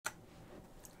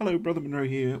Hello, Brother Monroe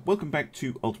here. Welcome back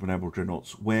to Ultimate Admiral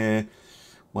Dreadnoughts, where,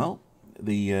 well,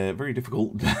 the very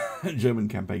difficult German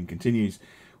campaign continues.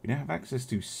 We now have access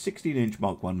to 16-inch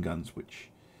Mark I guns,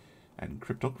 and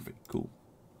cryptography. Cool.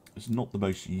 It's not the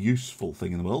most useful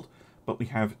thing in the world, but we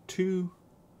have two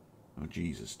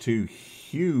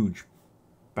huge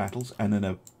battles, and then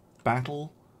a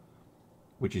battle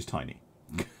which is tiny.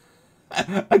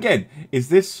 Again, is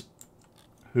this...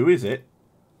 Who is it?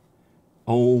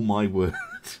 Oh my word.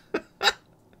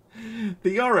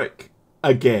 The Yorck,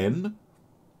 again,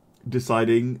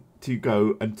 deciding to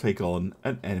go and take on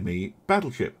an enemy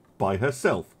battleship by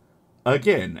herself.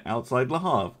 Again, outside Le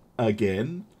Havre.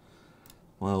 Again.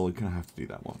 Well, we're going to have to do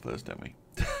that one first, don't we?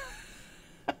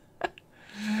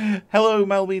 Hello,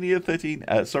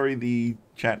 Malmenia13. Sorry, the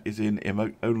chat is in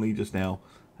emote only just now.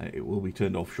 It will be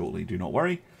turned off shortly, do not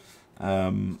worry.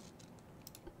 Alas,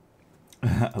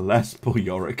 poor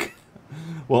Yorck.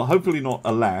 Well, hopefully not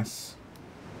alas,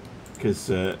 because,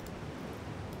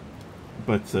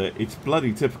 but it's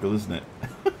bloody typical, isn't it?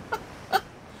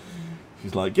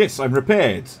 She's like, yes, I'm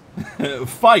repaired.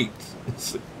 Fight.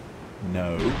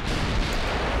 No.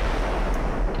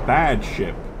 Bad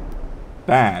ship.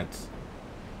 Bad.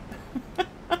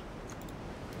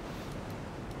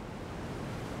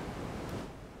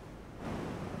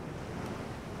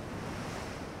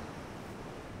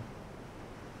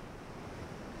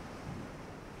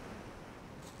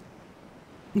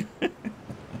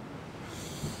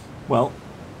 Well,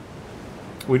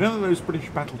 we know that those British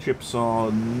battleships are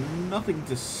nothing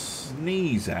to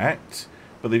sneeze at,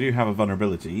 but they do have a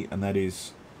vulnerability, and that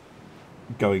is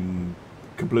going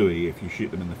kablooey if you shoot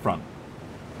them in the front.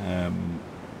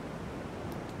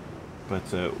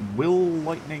 Will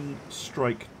lightning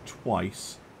strike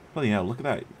twice? Bloody hell, look at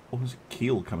that. Almost a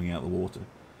keel coming out of the water.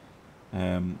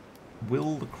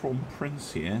 Will the Crown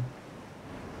Prince here...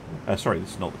 sorry,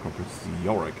 this is not the Crown Prince, this is the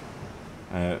Yorck.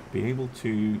 Be able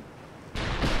to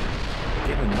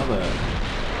get another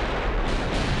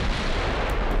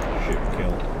ship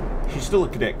kill. She's still a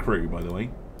cadet crew, by the way,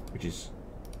 which is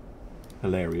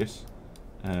hilarious.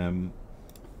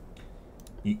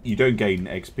 You don't gain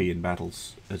XP in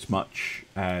battles as much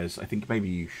as I think maybe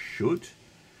you should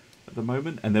at the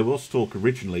moment. And there was talk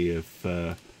originally of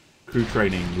crew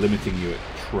training limiting you at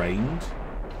trained,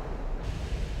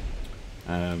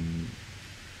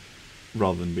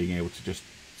 rather than being able to just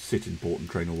sit in port and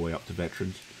train all the way up to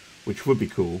veterans, which would be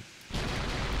cool.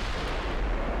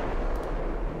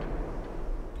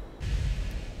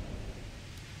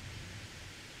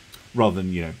 Rather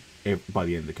than, you know, by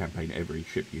the end of the campaign, every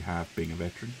ship you have being a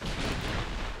veteran.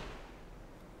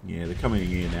 Yeah, they're coming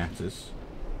in at us.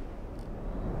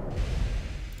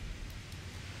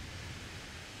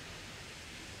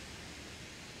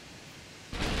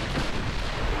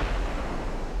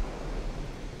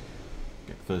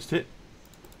 Get the first hit.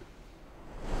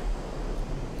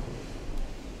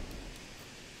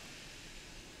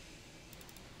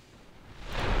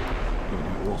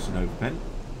 Loss and overpen.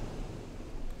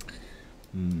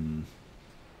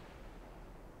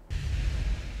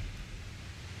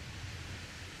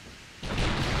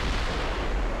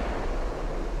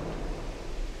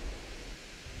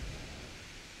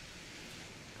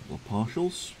 Couple of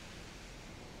partials.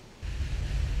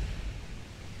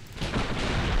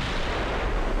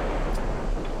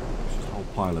 Just a whole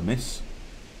pile of miss.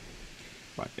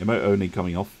 Right, emote only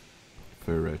coming off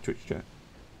for Twitch chat.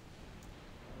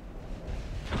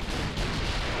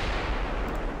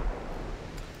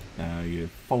 Now you're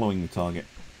following the target.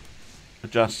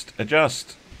 Adjust,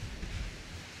 adjust.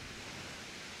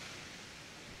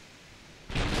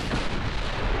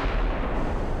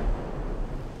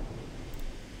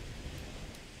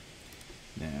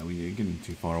 Now we're getting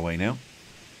too far away now.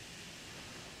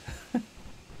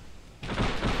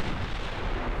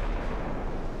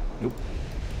 Nope.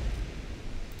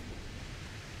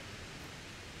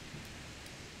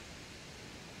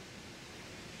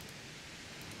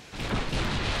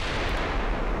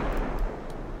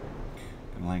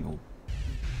 Angle.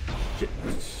 Shit.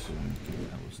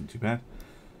 That wasn't too bad.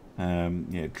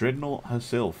 Yeah, Dreadnought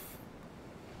herself.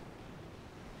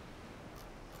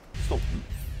 Stop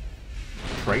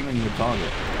trailing the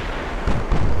target.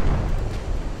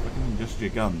 Fucking just your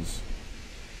guns.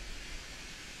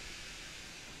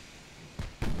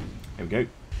 There we go.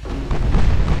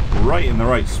 Right in the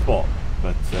right spot,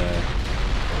 but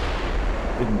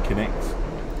didn't connect.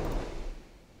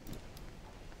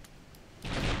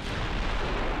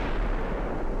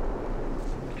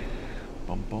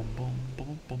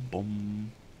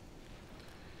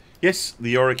 Yes,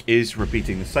 the Yorck is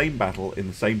repeating the same battle in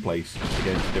the same place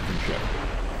against a different ship.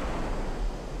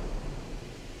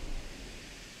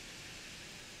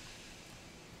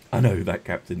 I know that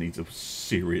captain needs a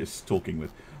serious talking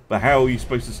with. But how are you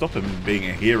supposed to stop him being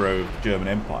a hero of the German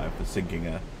Empire for sinking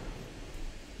a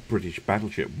British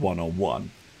battleship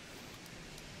one-on-one?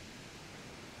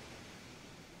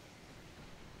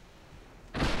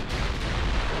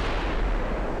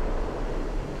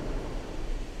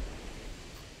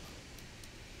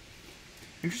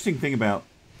 Interesting thing about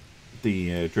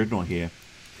the Dreadnought here,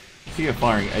 see her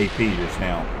firing AP just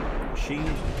now.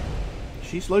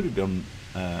 She's loaded on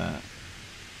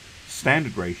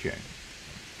standard ratio.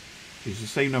 She's the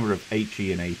same number of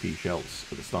HE and AP shells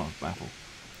at the start of battle,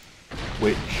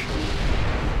 which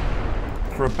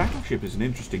for a battleship is an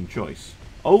interesting choice.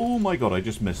 Oh my god, I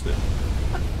just missed it.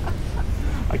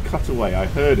 I cut away, I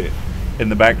heard it in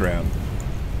the background.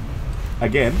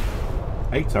 Again,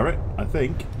 a turret, I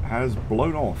think, has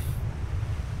blown off.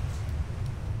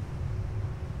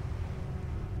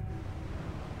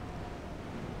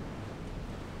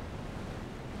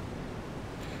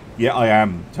 Yeah, I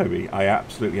am, Toby. I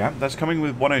absolutely am. That's coming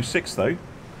with 106, though,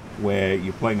 where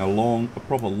you're playing a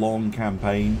proper long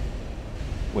campaign,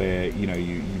 where you know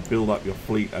you build up your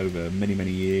fleet over many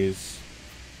years,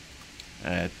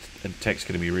 and tech's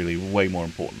going to be really way more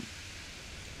important.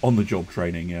 On the job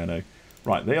training, yeah, I know.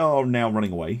 Right, they are now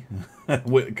running away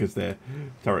because their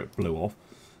turret blew off.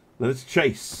 Let's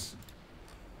chase.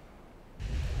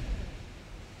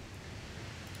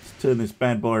 Let's turn this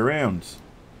bad boy around.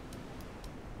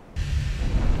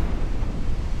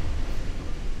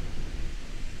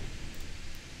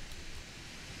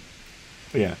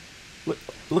 But yeah,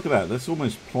 look at that. That's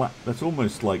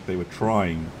almost like they were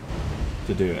trying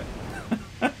to do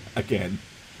it again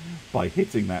by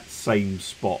hitting that same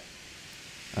spot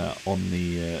on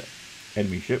the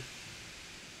enemy ship.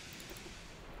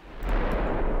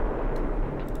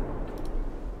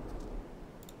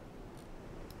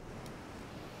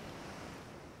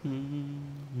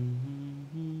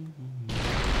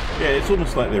 Yeah, it's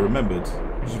almost like they remembered,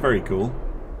 which is very cool.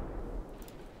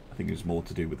 I think it was more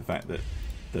to do with the fact that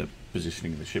the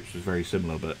positioning of the ships was very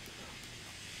similar, but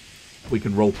we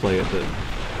can roleplay it that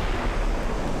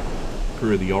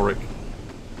crew of the Yorck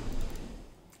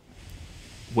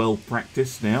well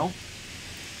practiced now,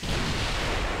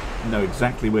 know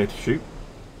exactly where to shoot.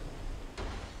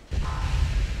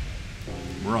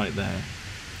 Right there.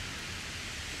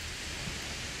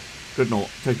 Dreadnought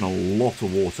taking a lot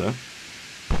of water.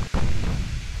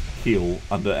 Keel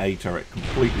under a turret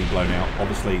completely blown out.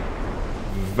 Obviously,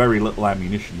 very little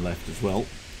ammunition left as well.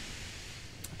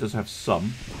 It does have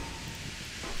some.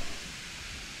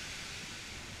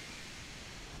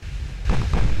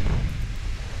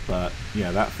 But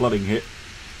yeah, that flooding hit.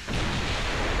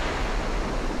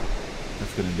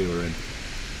 That's going to do her in.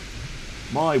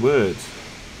 My word,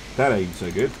 that ain't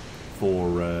so good for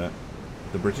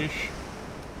the British.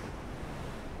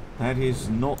 That is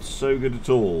not so good at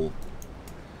all.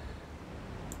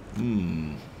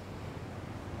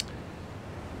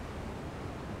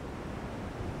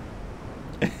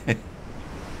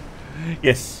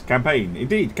 Yes, campaign.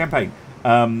 Indeed, campaign.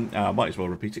 I might as well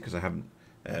repeat it because I haven't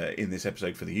in this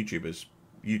episode for the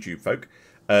YouTube folk.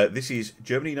 This is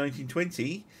Germany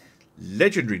 1920,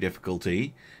 legendary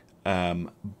difficulty,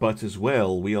 but as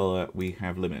well we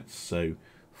have limits. So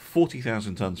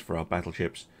 40,000 tons for our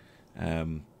battleships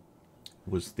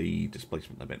was the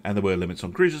displacement limit, and there were limits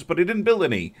on cruisers, but it didn't build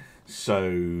any,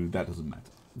 so that doesn't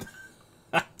matter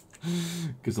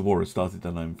because the war has started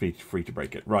and I'm free to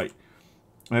break it. Right,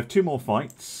 I have two more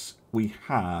fights. We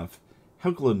have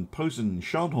Helgoland, Posen,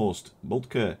 Scharnhorst,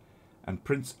 Moltke, and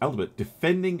Prince Albert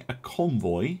defending a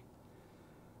convoy.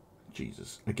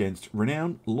 Jesus, against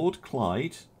Renown, Lord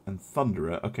Clyde, and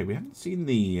Thunderer. Okay, we haven't seen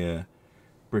the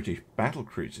British battle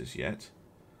cruisers yet.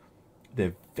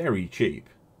 They're very cheap.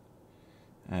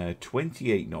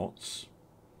 28 knots.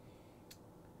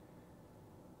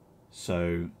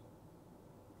 So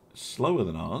slower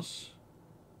than ours.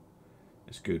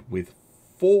 That's good. With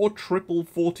 4 triple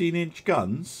 14-inch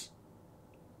guns.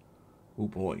 Oh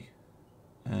boy.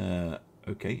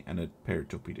 Okay, and a pair of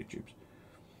torpedo tubes.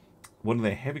 One of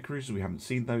their heavy cruisers, we haven't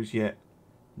seen those yet.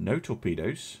 No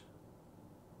torpedoes.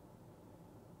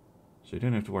 So you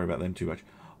don't have to worry about them too much.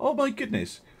 Oh my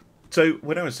goodness. So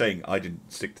when I was saying I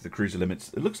didn't stick to the cruiser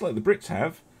limits, it looks like the Brits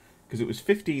have, because it was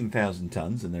 15,000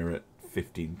 tons and they're at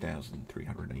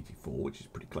 15,384, which is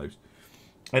pretty close.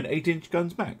 And 8-inch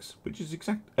guns max, which is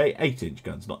 8-inch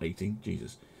guns, not 18,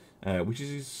 Jesus. Which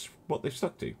is what they've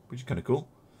stuck to, which is kind of cool.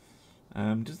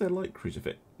 Does their light cruiser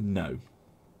fit? No.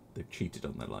 They've cheated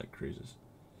on their light cruisers.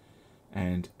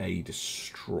 And a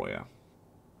destroyer.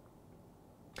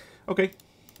 Okay.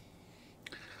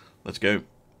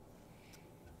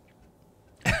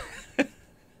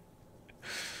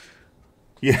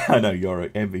 Yeah, I know,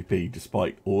 Yorck, MVP,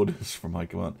 despite orders from High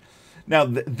Command. Now,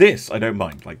 this, I don't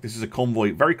mind. Like, this is a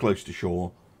convoy very close to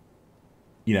shore,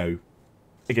 you know,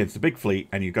 against a big fleet,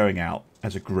 and you're going out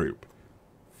as a group.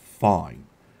 Fine.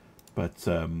 But,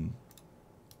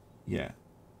 yeah.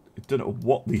 I don't know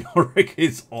what the Alerik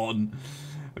is on.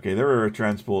 Okay, there are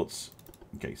transports.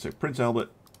 Okay, so Prince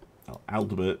Albert,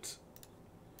 Aldebert,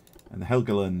 and the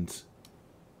Helgeland,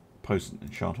 Posen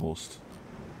and Scharnhorst,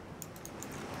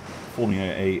 forming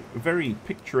a very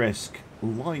picturesque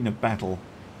line of battle.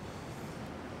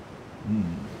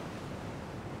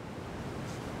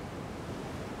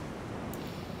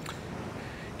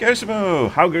 Gosimo,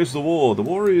 how goes the war? The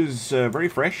war is very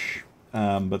fresh,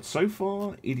 but so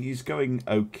far it is going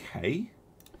okay.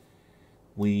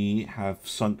 We have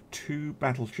sunk 2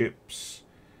 battleships,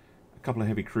 a couple of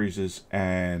heavy cruisers,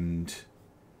 and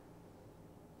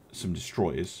some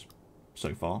destroyers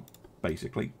so far,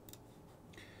 basically.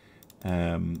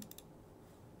 So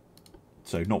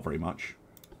not very much.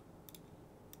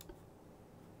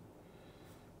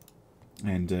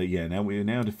 And yeah, now we're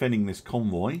now defending this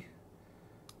convoy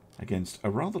against a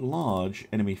rather large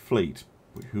enemy fleet,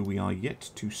 who we are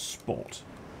yet to spot.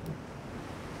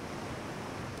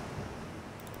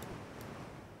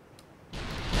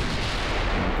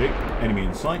 Okay, enemy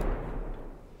in sight.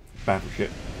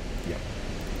 Battleship. Yep.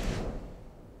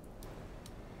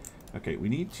 Okay, we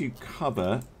need to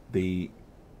cover the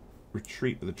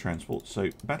retreat of the transport. So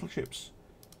battleships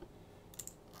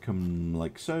come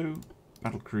like so.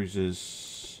 Battle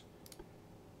cruisers.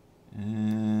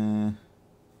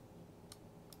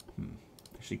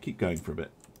 Actually, keep going for a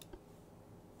bit.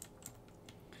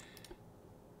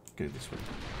 Go this way.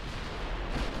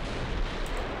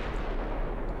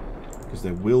 Because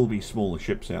there will be smaller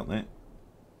ships out there.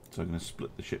 So I'm going to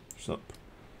split the ships up.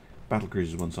 Battle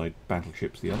cruisers one side,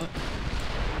 battleships the other.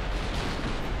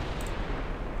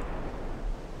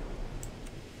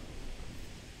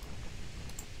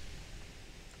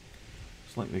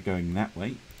 It's like they're going that way,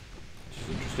 which is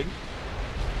interesting.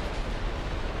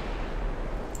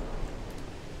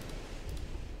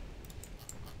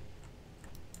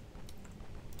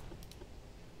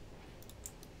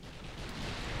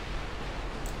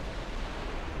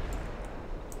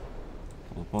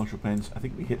 Couple of partial pens. I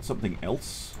think we hit something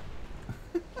else.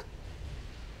 Okay,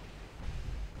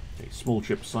 small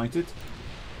ship sighted.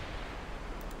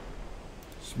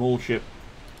 Small ship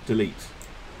delete.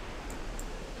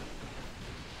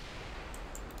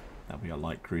 That'll be a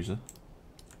light cruiser.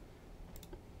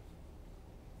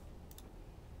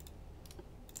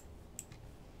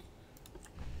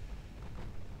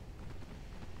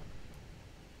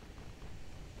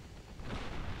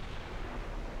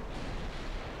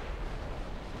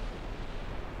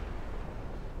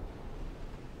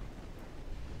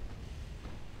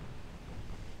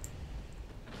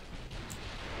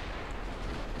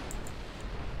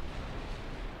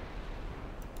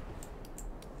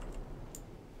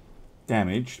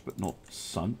 Damaged, but not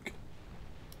sunk.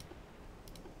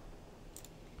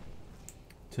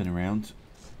 Turn around.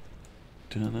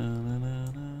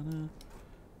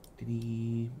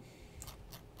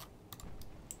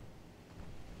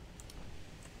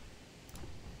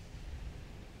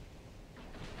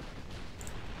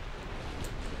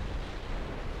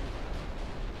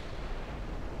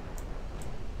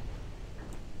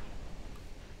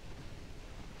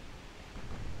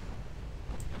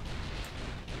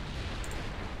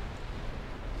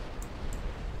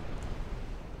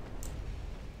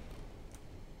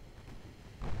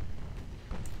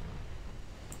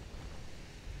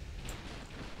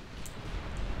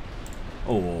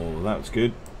 Oh, that was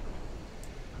good.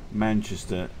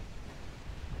 Manchester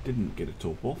didn't get a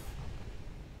top off.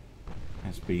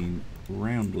 Has been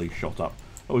roundly shot up.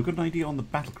 Oh, we've got an idea on the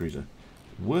battlecruiser.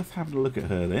 Worth having a look at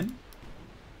her then.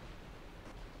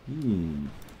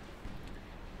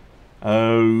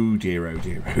 Oh dear, oh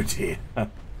dear, oh dear.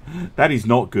 That is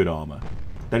not good armour.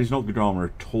 That is not good armour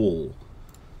at all.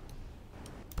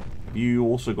 Have you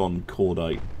also gone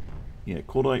cordite? Yeah,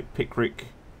 cordite, picric,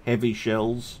 heavy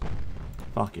shells.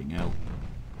 Fucking hell.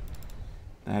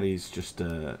 That is just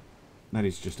a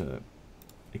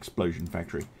explosion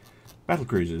factory. Battle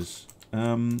cruisers.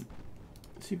 Let's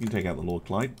see if you can take out the Lord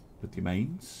Clyde with your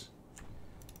mains.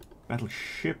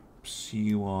 Battleships,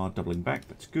 you are doubling back,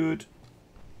 that's good.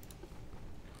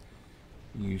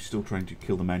 You still trying to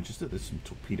kill the Manchester, there's some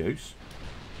torpedoes.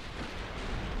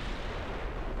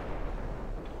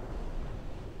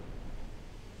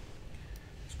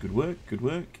 It's good work, good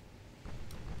work.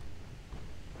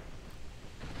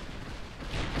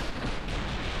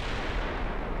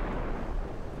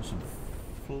 Some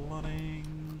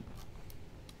flooding.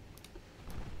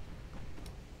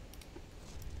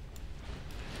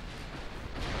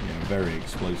 very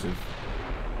explosive.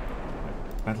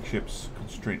 Battleships,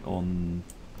 concentrate on...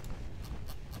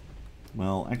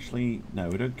 Well, actually, no,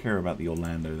 we don't care about the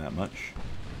Orlando that much.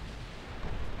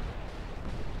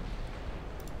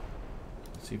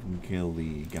 Let's see if we can kill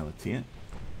the Galatea.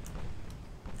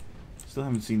 Still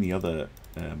haven't seen the other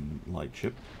light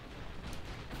ship.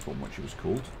 From what she was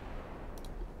called.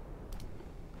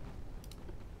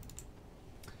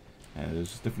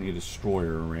 There's definitely a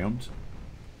destroyer around.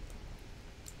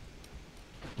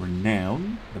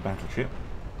 Renown, the battleship.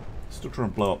 Still trying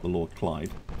to blow up the Lord Clyde.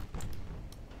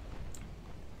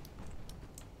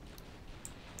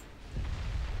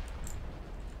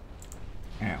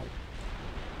 Ow.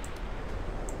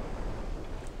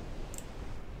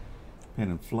 Pen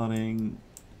and flooding.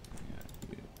 Yeah,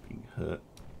 you're being hurt.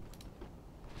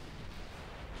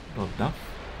 Lord Duff.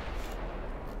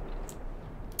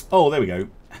 Oh, there we go.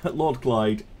 Lord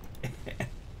Clyde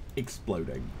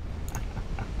exploding.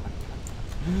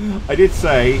 I did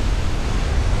say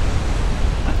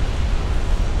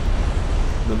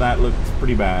that looked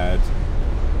pretty bad.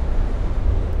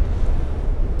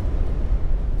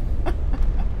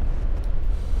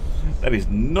 That is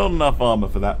not enough armor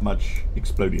for that much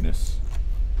explodiness.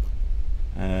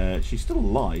 She's still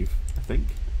alive, I think.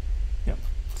 Yep,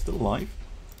 still alive.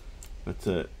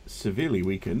 But severely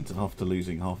weakened after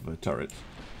losing half of her turret.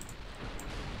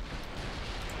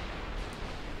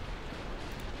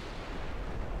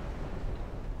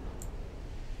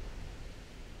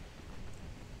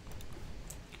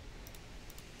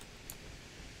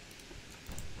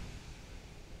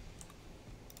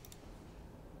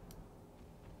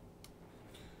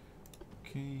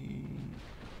 Okay.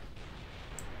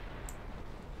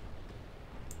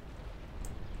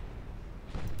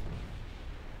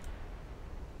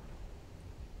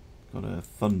 Got a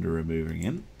Thunderer moving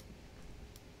in.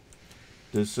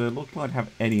 Does Lord Clyde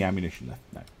have any ammunition left?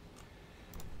 No.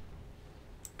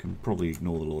 Can probably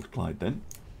ignore the Lord Clyde then.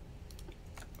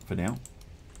 For now.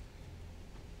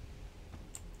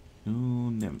 Oh,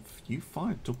 Nymph. You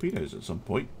fired torpedoes at some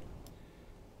point.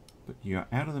 But you're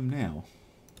out of them now.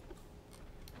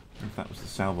 I don't know if that was the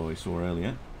salvo I saw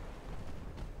earlier.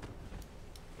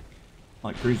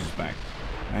 Light cruiser's back.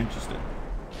 Manchester.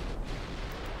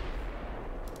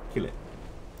 Kill it.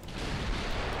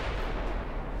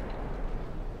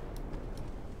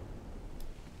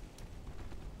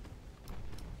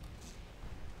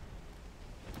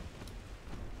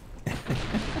 Yeah,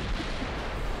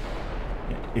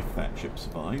 if that ship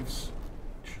survives.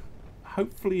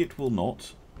 Hopefully it will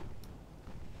not.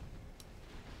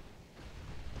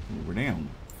 Ooh, Renown.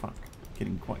 Fuck.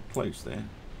 Getting quite close there.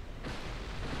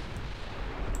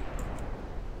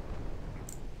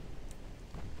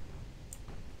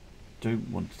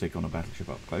 Don't want to take on a battleship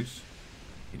up close,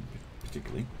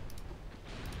 particularly.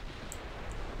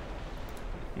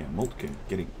 Yeah, Moltke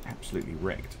getting absolutely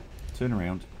wrecked. Turn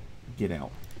around, get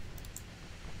out.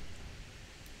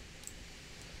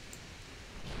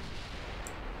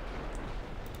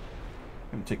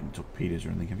 Haven't taken torpedoes or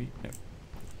anything, have you? No.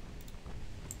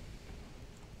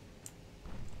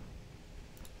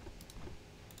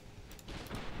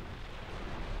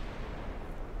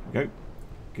 There we go.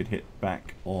 Good hit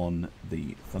back on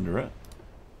the Thunderer.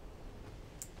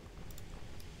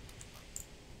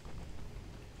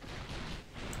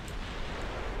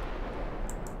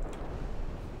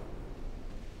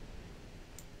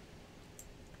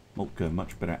 Moltke,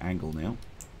 much better angle now.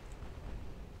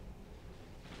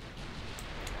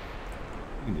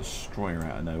 You can destroy her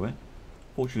out of nowhere.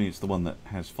 Fortunately, it's the one that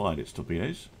has fired its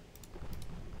torpedoes.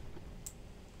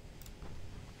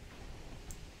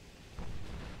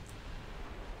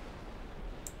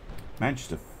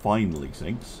 Manchester finally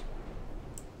sinks.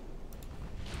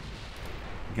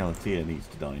 Galatea needs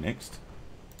to die next.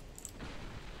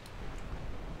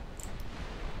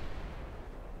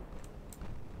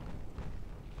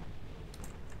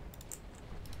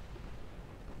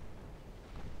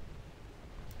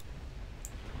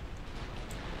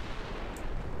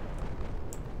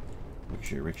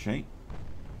 Ricochet, ricochet.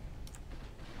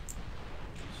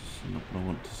 It's not what I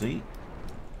want to see.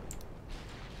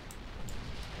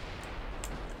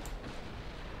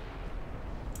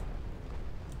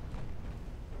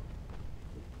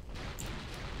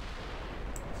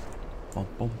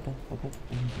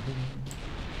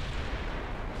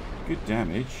 Good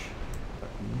damage, but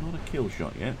not a kill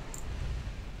shot yet.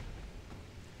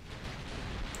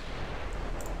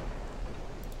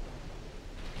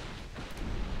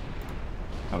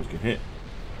 That was a good hit.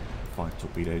 5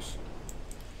 torpedoes.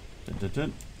 Dun, dun,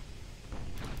 dun.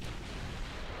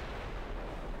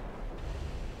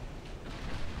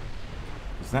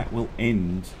 Because that will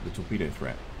end the torpedo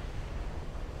threat.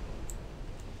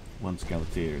 One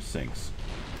Skeleteer sinks.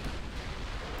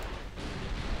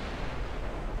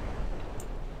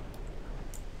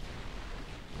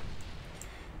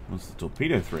 Once the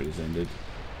torpedo thread is ended,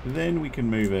 then we can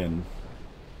move in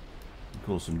and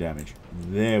cause some damage.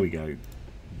 There we go.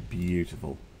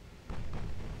 Beautiful.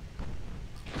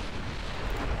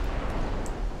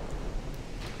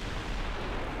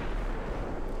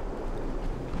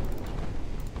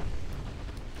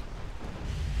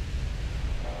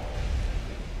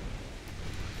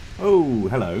 Oh,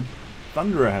 hello.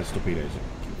 Vendar has torpedoes.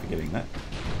 I keep forgetting that.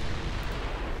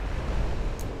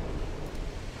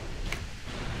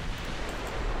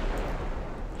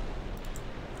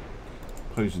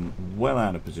 Posing well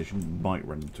out of position, might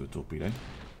run into a torpedo.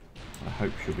 I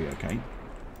hope she'll be okay.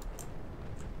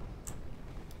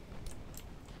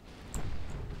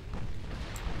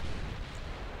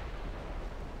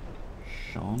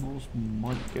 Sharnels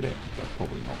might get it, but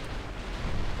probably not.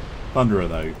 Vendar,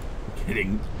 though,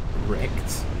 getting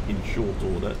wrecked in short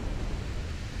order.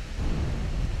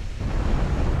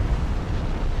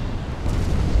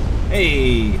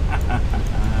 Hey!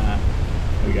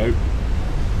 There we go.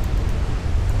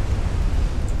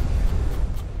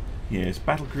 Yes,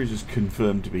 battlecruisers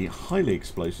confirmed to be highly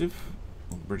explosive.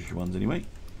 Well, the British ones anyway.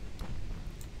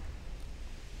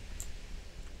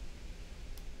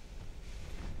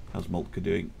 How's Moltke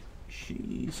doing?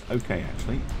 She's okay,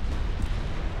 actually.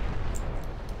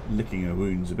 Licking her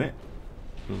wounds a bit,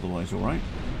 but otherwise alright.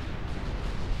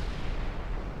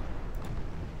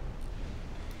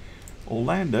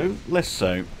 Orlando, less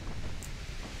so.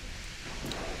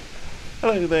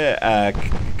 Hello there,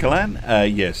 Kalan.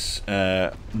 Yes,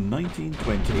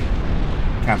 1920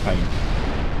 campaign.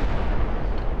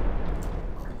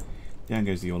 Down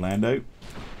goes the Orlando.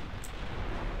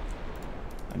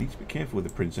 I need to be careful with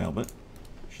the Prince Albert.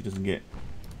 She doesn't get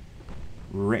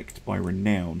wrecked by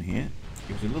renown here.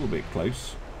 It was a little bit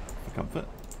close for comfort.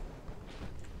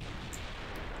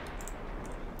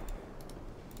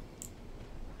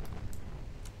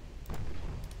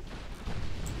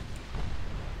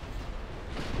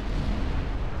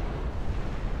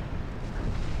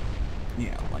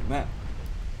 Yeah, like that.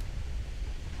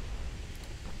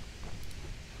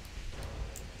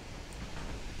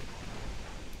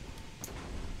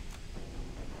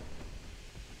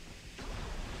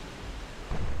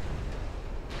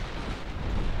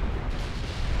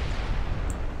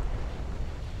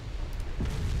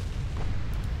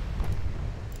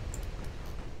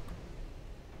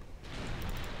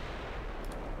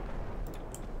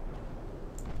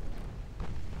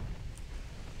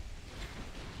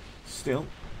 Still,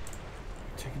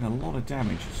 taking a lot of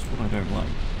damage is what I don't like.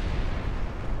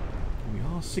 We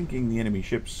are sinking the enemy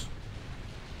ships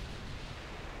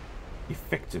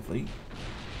effectively.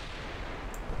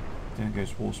 Down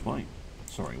goes Warspite.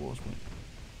 Sorry, Warspite.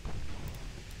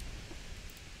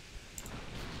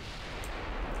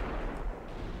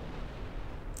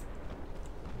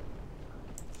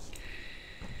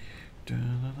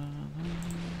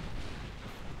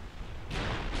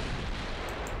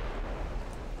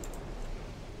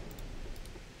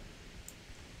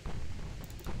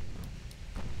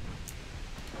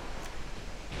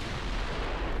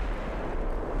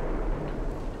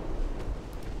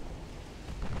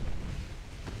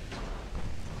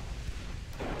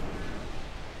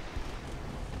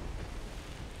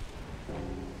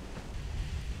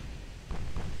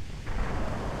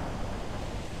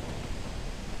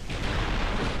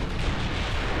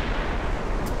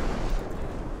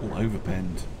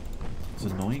 Overpenned. It's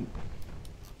annoying.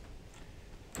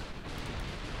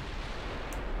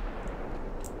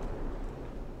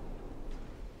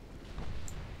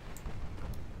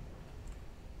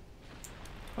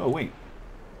 Oh wait,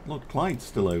 Lord Clyde's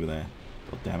still over there.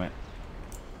 God damn it.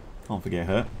 Can't forget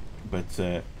her, but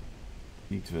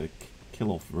need to kill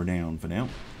off Renown for now.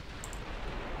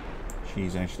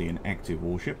 She's actually an active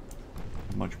warship,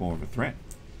 much more of a threat.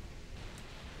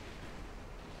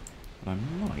 But I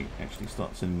might actually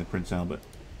start sending the Prince Albert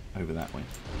over that way,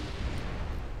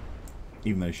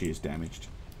 even though she is damaged.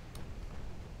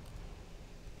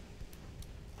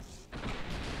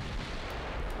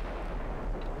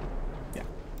 Yeah,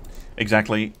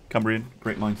 exactly. Cumbrian,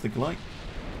 great minds think alike.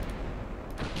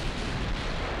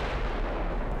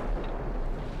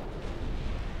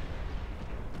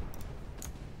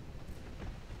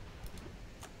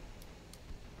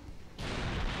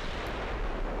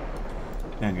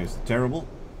 Down goes the Terrible.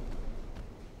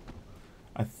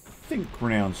 I think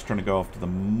Renown's trying to go after the...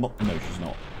 No, she's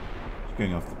not. She's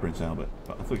going after the Prince Albert.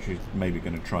 But I thought she was maybe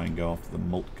going to try and go after the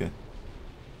Moltke.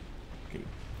 Okay,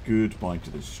 goodbye to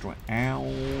the destroyer.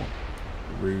 Ow.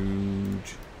 Rude.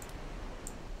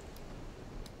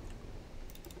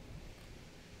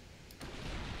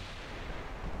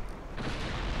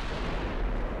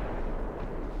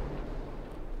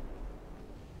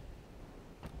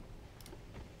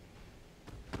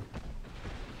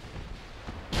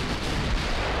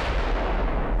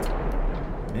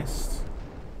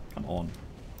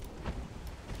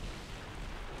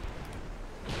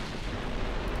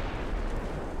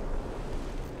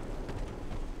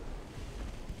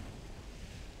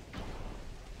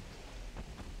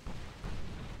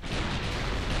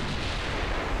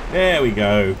 There we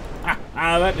go.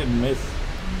 That didn't miss.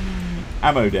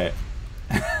 Ammo debt.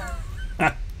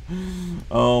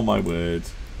 Oh my word.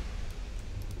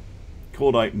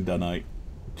 Cordite and Dunite.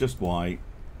 Just why?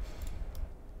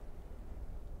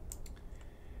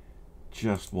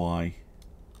 Just why?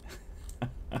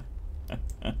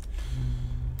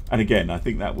 And again, I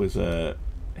think that was a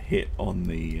hit on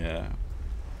the.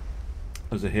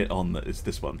 Was a hit on the. It's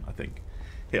this one, I think.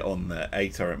 Hit on the A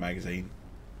turret magazine,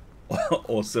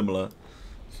 or similar.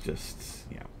 It's just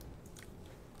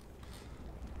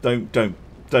Don't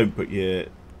put your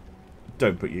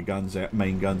guns out,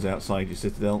 main guns outside your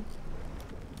citadel.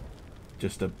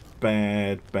 Just a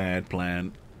bad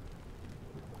plan.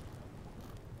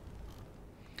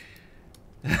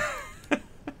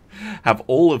 Have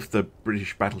all of the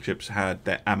British battleships had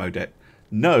their ammo debt?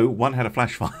 No, one had a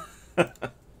flash fire.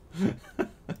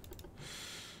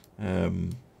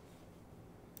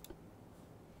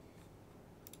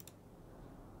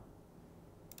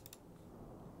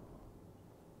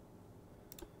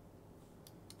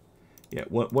 Yeah,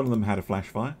 one of them had a flash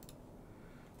fire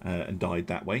and died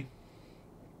that way.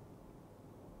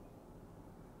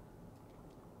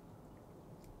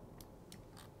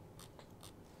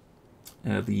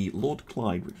 The Lord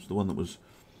Clyde, which was the one that was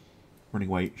running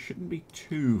away, shouldn't be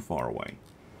too far away.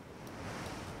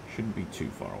 Shouldn't be too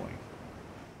far away.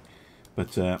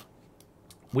 But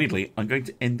weirdly, I'm going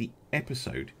to end the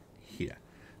episode here.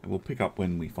 And we'll pick up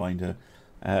when we find her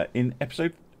in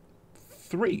episode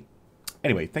 3.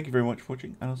 Anyway, thank you very much for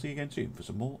watching, and I'll see you again soon for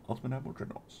some more Ultimate Admiral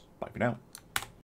Dreadnoughts. Bye for now.